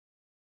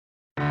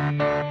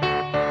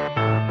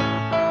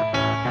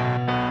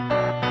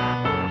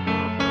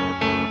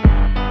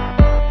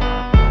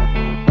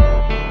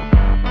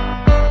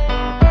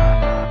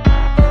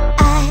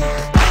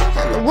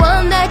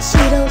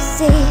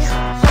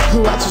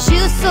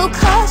you so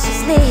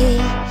cautiously,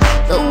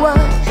 the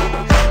one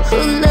who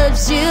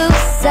loves you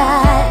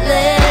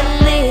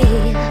silently.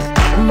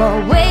 I'm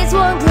always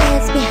one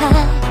glance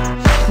behind,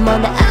 I'm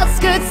on the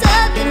outskirts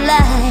of your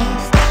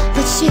life,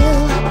 but you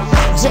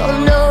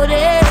don't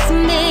notice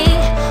me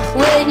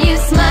when you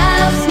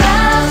smile,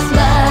 smile,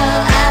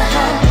 smile,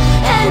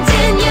 and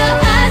in your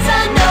eyes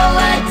I know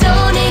I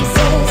don't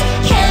exist,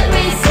 can't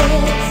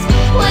resist,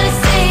 wanna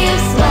see you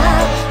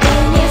smile,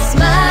 when you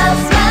smile,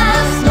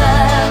 smile,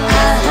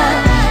 smile,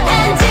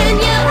 and in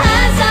your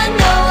eyes I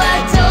know I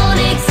don't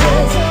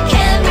exist,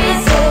 can't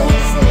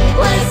resist,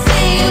 wanna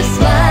see you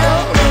smile,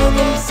 when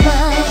you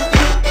smile.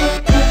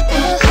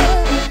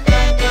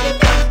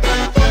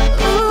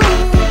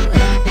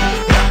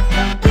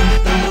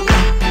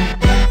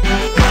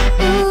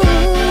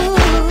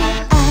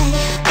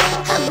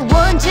 I'm the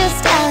one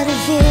just out of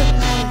view,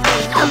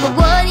 I'm the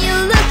one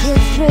you're looking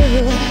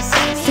through,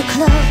 so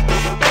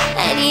close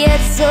and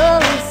yet so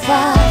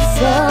far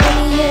from